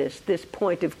zetesis, this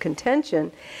point of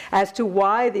contention, as to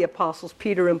why the apostles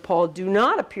Peter and Paul do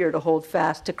not appear to hold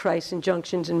fast to Christ's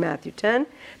injunctions in Matthew 10,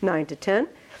 9-10,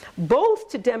 both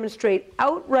to demonstrate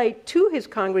outright to his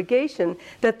congregation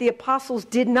that the apostles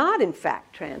did not in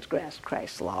fact transgress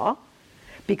Christ's law,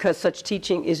 because such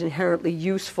teaching is inherently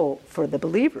useful for the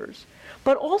believers,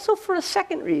 but also for a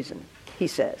second reason, he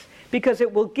says, because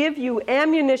it will give you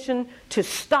ammunition to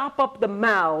stop up the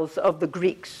mouths of the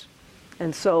Greeks.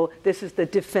 And so this is the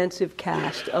defensive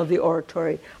cast of the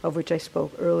oratory of which I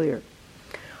spoke earlier.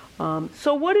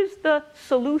 So what is the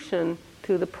solution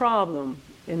to the problem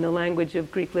in the language of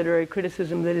Greek literary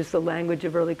criticism that is the language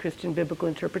of early Christian biblical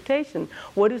interpretation?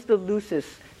 What is the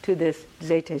lucis to this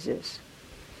zetesis?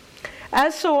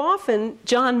 As so often,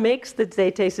 John makes the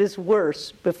zetesis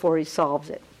worse before he solves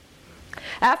it.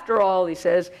 After all, he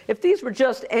says, if these were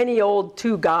just any old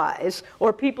 2 guys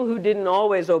or people who didn't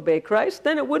always obey Christ,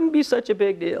 then it wouldn't be such a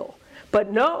big deal. But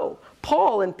no,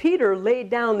 Paul and Peter laid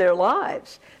down their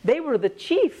lives. They were the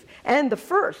chief and the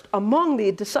first among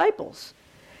the disciples.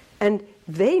 And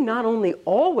they not only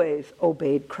always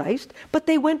obeyed Christ, but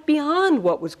they went beyond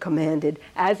what was commanded,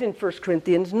 as in 1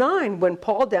 Corinthians 9, when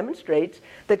Paul demonstrates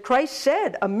that Christ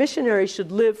said a missionary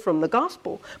should live from the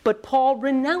gospel, but Paul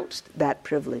renounced that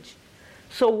privilege.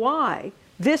 So why,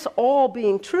 this all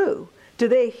being true, do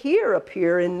they here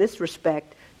appear in this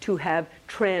respect to have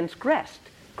transgressed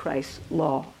Christ's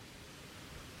law?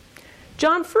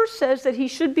 John first says that he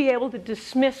should be able to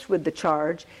dismiss with the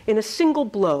charge in a single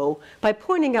blow by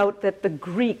pointing out that the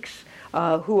Greeks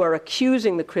who are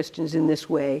accusing the Christians in this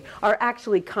way are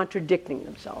actually contradicting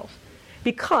themselves.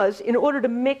 Because in order to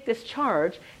make this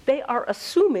charge, they are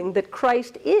assuming that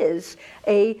Christ is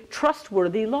a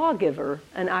trustworthy lawgiver,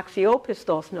 an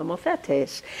axiopistos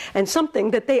nomothetes, and something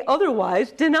that they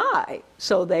otherwise deny.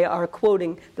 So they are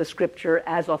quoting the scripture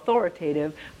as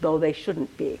authoritative, though they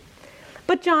shouldn't be.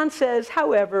 But John says,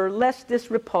 however, lest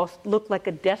this riposte look like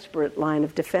a desperate line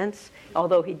of defense,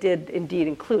 although he did indeed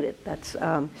include it. That's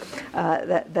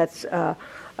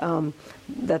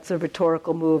That's a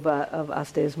rhetorical move of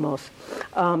astheismos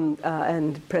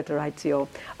and preteritio.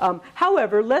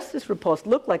 However, lest this riposte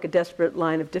look like a desperate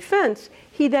line of defense,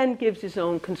 he then gives his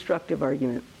own constructive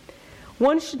argument.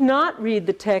 One should not read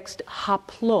the text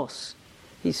haplos,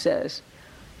 he says,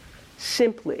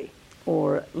 simply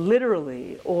or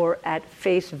literally or at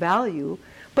face value,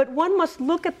 but one must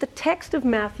look at the text of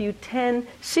Matthew 10,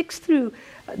 6 through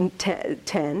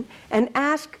 10, and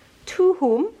ask to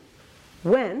whom,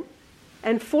 when,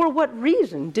 and for what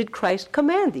reason did Christ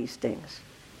command these things?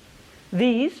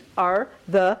 These are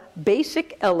the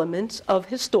basic elements of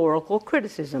historical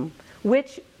criticism,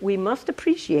 which we must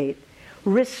appreciate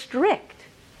restrict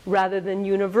rather than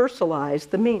universalize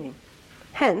the meaning.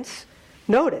 Hence,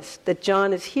 notice that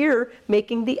John is here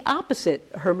making the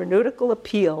opposite hermeneutical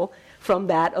appeal from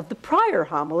that of the prior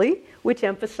homily, which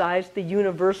emphasized the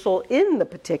universal in the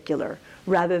particular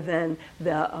rather than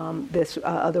this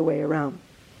other way around.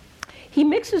 He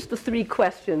mixes the three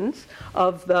questions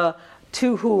of the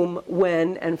to whom,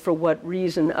 when, and for what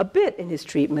reason a bit in his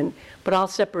treatment, but I'll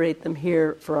separate them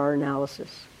here for our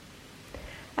analysis.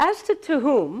 As to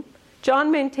whom, John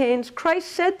maintains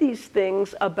Christ said these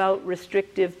things about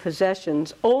restrictive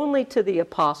possessions only to the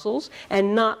apostles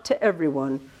and not to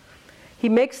everyone. He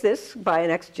makes this by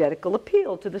an exegetical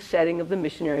appeal to the setting of the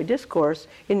missionary discourse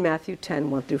in Matthew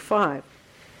 10, 1 through 5.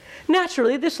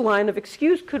 Naturally, this line of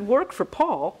excuse could work for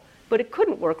Paul, but it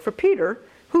couldn't work for Peter,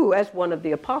 who, as one of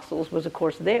the apostles, was of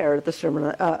course there at the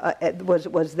sermon,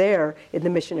 was there in the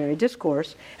missionary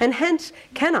discourse, and hence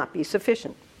cannot be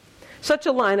sufficient. Such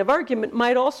a line of argument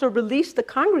might also release the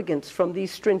congregants from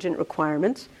these stringent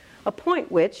requirements, a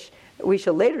point which we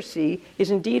shall later see is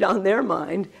indeed on their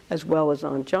mind as well as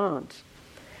on John's.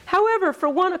 However, for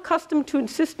one accustomed to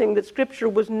insisting that Scripture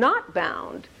was not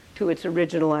bound to its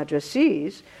original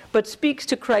addressees, but speaks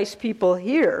to Christ's people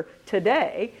here,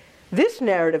 today, this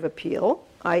narrative appeal,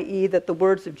 i.e. that the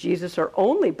words of Jesus are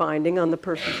only binding on the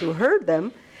persons who heard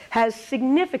them, has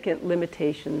significant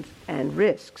limitations and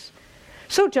risks.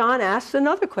 So John asks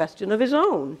another question of his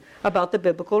own about the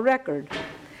biblical record.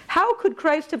 How could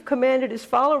Christ have commanded his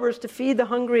followers to feed the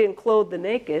hungry and clothe the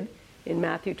naked, in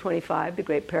Matthew 25, the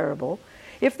great parable,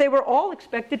 if they were all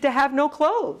expected to have no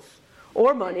clothes,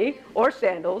 or money, or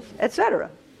sandals, etc.?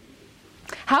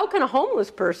 How can a homeless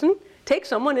person take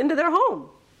someone into their home?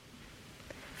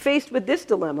 Faced with this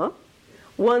dilemma,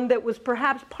 one that was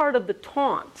perhaps part of the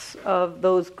taunts of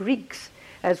those Greeks,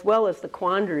 as well as the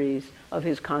quandaries of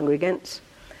his congregants,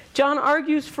 John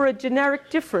argues for a generic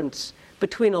difference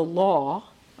between a law,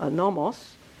 a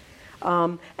nomos,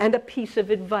 and a piece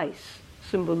of advice,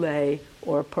 symbole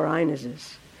or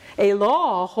parainesis. A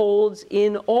law holds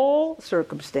in all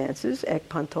circumstances, ek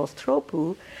pantos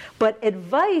tropu, but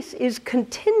advice is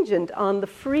contingent on the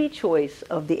free choice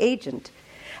of the agent,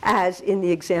 as in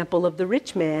the example of the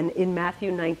rich man in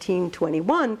Matthew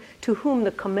 19:21, to whom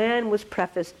the command was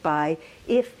prefaced by,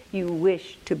 if you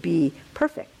wish to be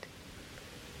perfect.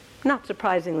 Not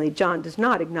surprisingly, John does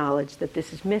not acknowledge that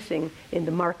this is missing in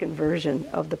the Markan version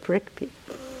of the pericope.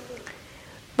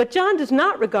 But John does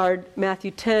not regard Matthew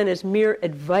 10 as mere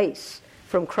advice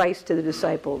from Christ to the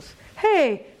disciples.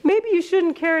 Hey, maybe you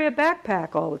shouldn't carry a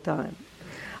backpack all the time.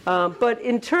 But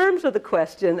in terms of the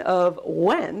question of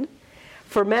when,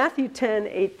 for Matthew 10,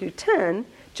 8 through 10,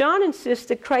 John insists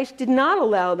that Christ did not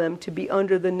allow them to be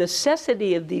under the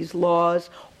necessity of these laws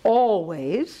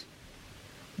always,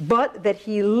 but that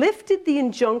he lifted the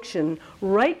injunction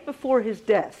right before his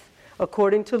death,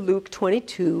 according to Luke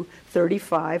 22,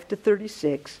 35 to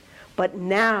 36. But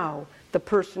now the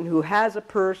person who has a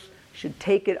purse should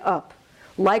take it up.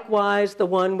 Likewise, the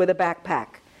one with a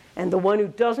backpack. And the one who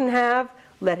doesn't have,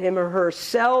 let him or her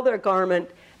sell their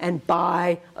garment and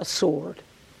buy a sword.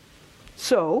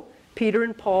 So, Peter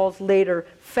and Paul's later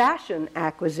fashion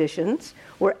acquisitions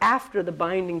were after the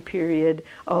binding period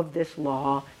of this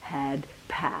law had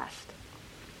passed.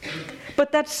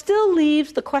 But that still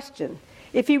leaves the question,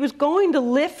 if he was going to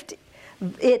lift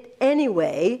it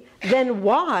anyway, then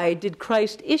why did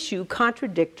Christ issue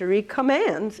contradictory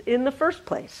commands in the first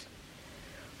place?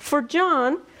 For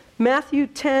John, Matthew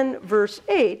 10, verse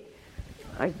 8,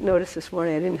 I noticed this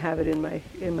morning I didn't have it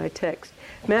in my text.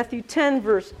 Matthew 10,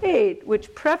 verse 8,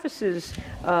 which prefaces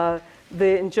the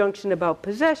injunction about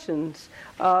possessions,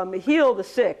 heal the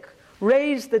sick,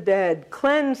 raise the dead,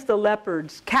 cleanse the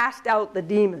lepers, cast out the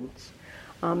demons.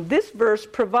 This verse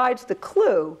provides the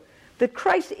clue that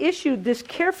Christ issued this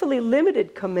carefully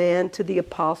limited command to the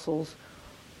apostles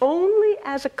only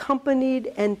as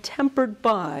accompanied and tempered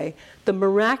by the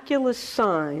miraculous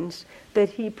signs that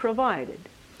he provided,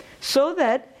 so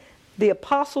that the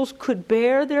apostles could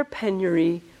bear their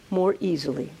penury more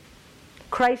easily.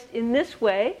 Christ, in this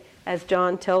way, as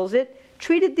John tells it,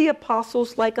 treated the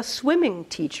apostles like a swimming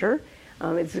teacher.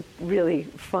 It's a really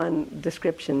fun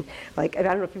description. Like, I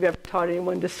don't know if you've ever taught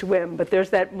anyone to swim, but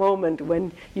there's that moment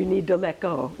when you need to let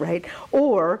go, right?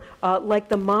 Or like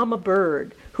the mama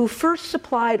bird, who first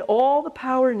supplied all the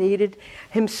power needed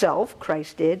himself,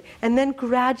 Christ did, and then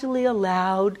gradually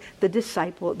allowed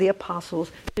the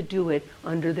apostles, to do it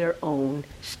under their own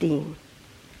steam.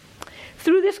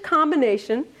 Through this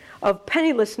combination of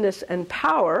pennilessness and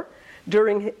power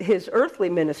during his earthly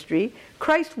ministry,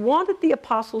 Christ wanted the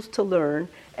apostles to learn,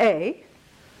 A,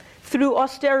 through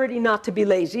austerity not to be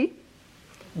lazy,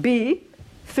 B,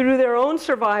 through their own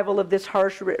survival of this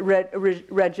harsh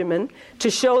regimen, to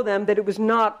show them that it was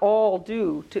not all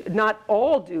due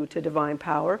to divine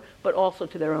power, but also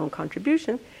to their own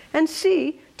contribution, and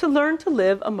C, to learn to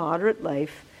live a moderate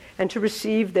life and to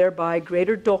receive thereby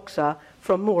greater doxa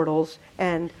from mortals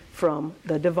and from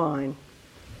the divine.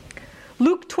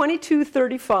 Luke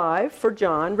 22:35 for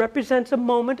John represents a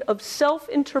moment of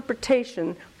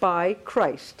self-interpretation by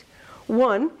Christ,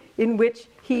 one in which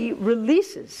he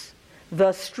releases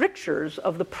the strictures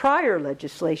of the prior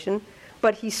legislation,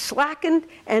 but he slackened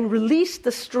and released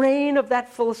the strain of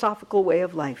that philosophical way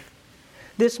of life.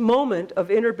 This moment of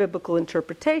interbiblical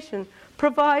interpretation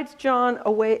provides John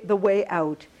the way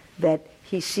out that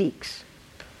he seeks.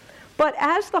 But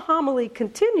as the homily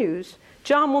continues,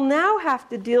 John will now have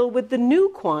to deal with the new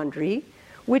quandary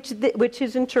which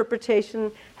his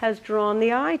interpretation has drawn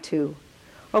the eye to,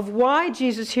 of why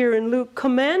Jesus here in Luke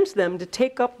commands them to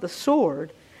take up the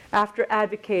sword after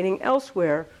advocating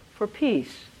elsewhere for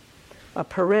peace. A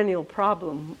perennial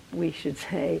problem, we should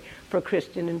say, for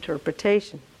Christian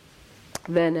interpretation,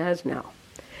 then as now.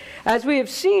 As we have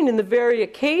seen in the very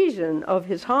occasion of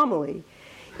his homily,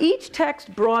 each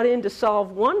text brought in to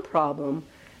solve one problem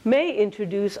may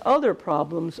introduce other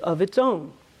problems of its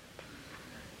own.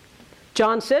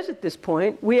 John says at this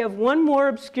point, we have one more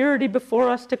obscurity before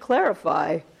us to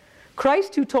clarify.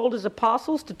 Christ, who told his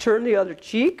apostles to turn the other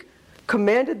cheek,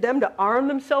 commanded them to arm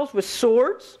themselves with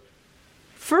swords.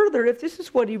 Further, if this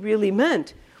is what he really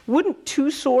meant, wouldn't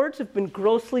 2 swords have been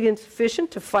grossly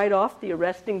insufficient to fight off the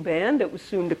arresting band that was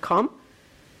soon to come?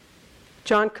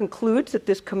 John concludes that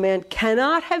this command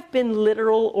cannot have been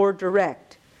literal or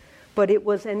direct, but it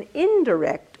was an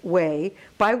indirect way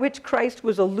by which Christ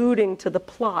was alluding to the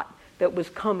plot that was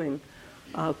coming,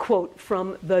 quote,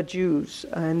 from the Jews.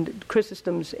 And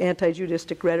Chrysostom's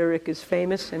anti-Judaistic rhetoric is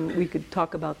famous, and we could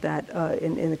talk about that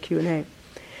in the Q&A.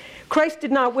 Christ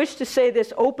did not wish to say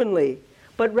this openly,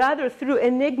 but rather through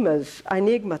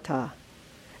enigmata,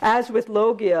 as with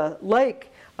logia,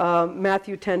 like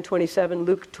Matthew 10:27,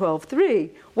 Luke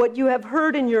 12:3, what you have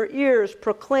heard in your ears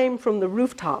proclaim from the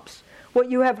rooftops. What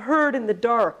you have heard in the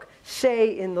dark,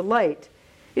 say in the light.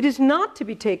 It is not to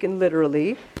be taken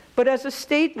literally, but as a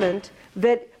statement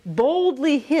that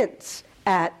boldly hints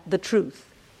at the truth.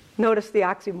 Notice the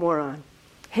oxymoron.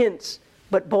 Hints,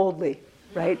 but boldly,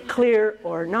 right? Clear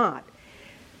or not.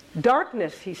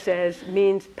 Darkness, he says,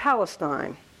 means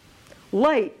Palestine.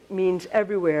 Light means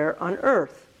everywhere on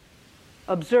earth.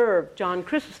 Observe John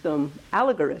Chrysostom,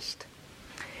 allegorist.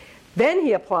 Then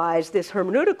he applies this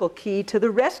hermeneutical key to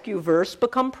the rescue verse,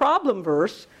 become problem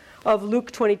verse, of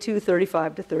Luke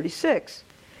 22:35-36.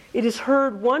 It is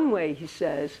heard one way, he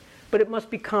says, but it must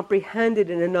be comprehended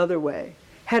in another way.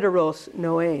 Heteros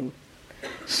noein.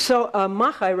 So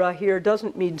machaira here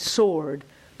doesn't mean sword,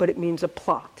 but it means a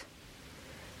plot.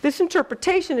 This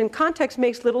interpretation in context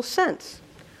makes little sense.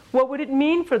 What would it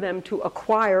mean for them to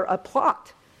acquire a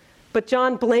plot? But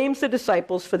John blames the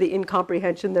disciples for the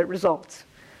incomprehension that results.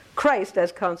 Christ,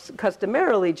 as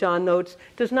customarily, John notes,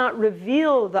 does not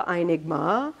reveal the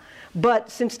enigma,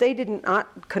 but since they did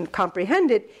not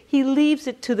comprehend it, he leaves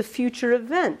it to the future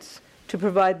events to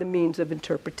provide the means of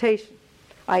interpretation,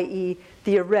 i.e.,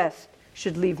 the arrest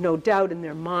should leave no doubt in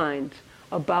their minds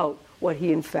about what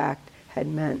he in fact had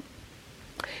meant.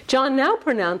 John now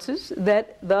pronounces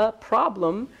that the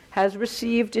problem has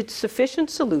received its sufficient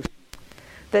solution,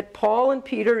 that Paul and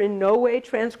Peter in no way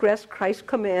transgressed Christ's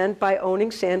command by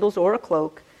owning sandals or a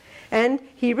cloak, and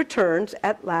he returns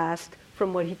at last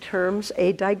from what he terms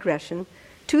a digression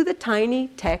to the tiny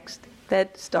text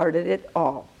that started it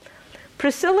all.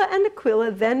 Priscilla and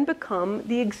Aquila then become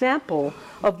the example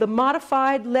of the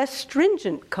modified, less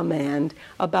stringent command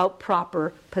about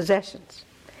proper possessions.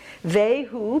 They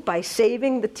who, by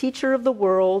saving the teacher of the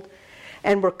world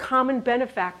and were common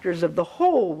benefactors of the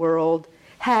whole world,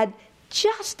 had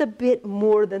just a bit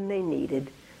more than they needed,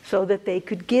 so that they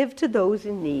could give to those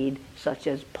in need, such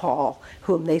as Paul,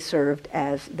 whom they served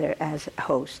as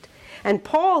host. And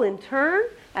Paul, in turn,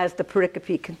 as the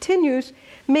pericope continues,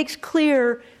 makes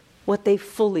clear what they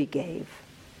fully gave.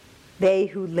 They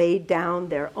who laid down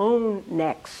their own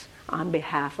necks on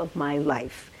behalf of my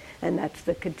life. And that's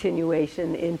the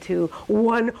continuation into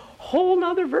one whole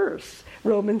nother verse,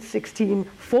 Romans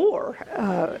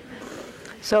 16:4.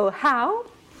 So how?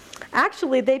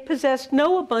 Actually, they possessed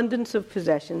no abundance of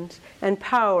possessions and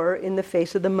power in the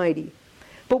face of the mighty.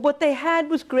 But what they had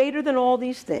was greater than all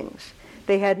these things.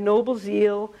 They had noble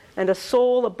zeal and a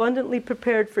soul abundantly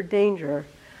prepared for danger.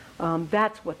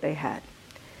 That's what they had.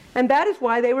 And that is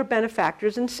why they were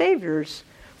benefactors and saviors.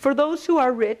 For those who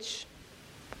are rich,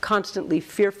 constantly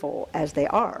fearful as they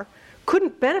are,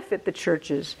 couldn't benefit the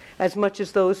churches as much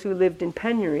as those who lived in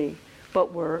penury,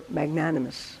 but were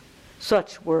magnanimous.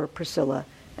 Such were Priscilla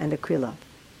and Aquila.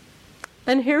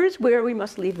 And here is where we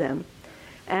must leave them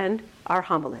and our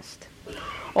homilist.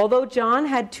 Although John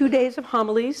had 2 days of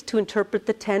homilies to interpret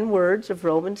the 10 words of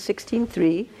Romans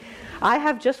 16:3, I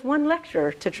have just one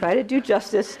lecture to try to do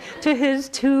justice to his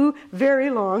 2 very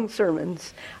long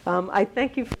sermons. I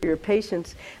thank you for your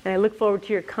patience, and I look forward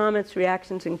to your comments,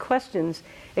 reactions, and questions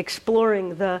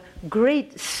exploring the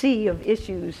great sea of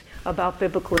issues about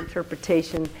biblical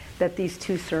interpretation that these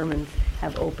 2 sermons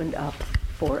have opened up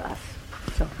for us.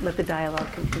 So let the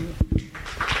dialogue continue.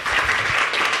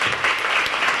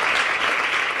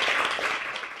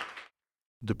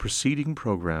 The preceding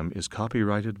program is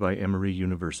copyrighted by Emory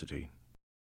University.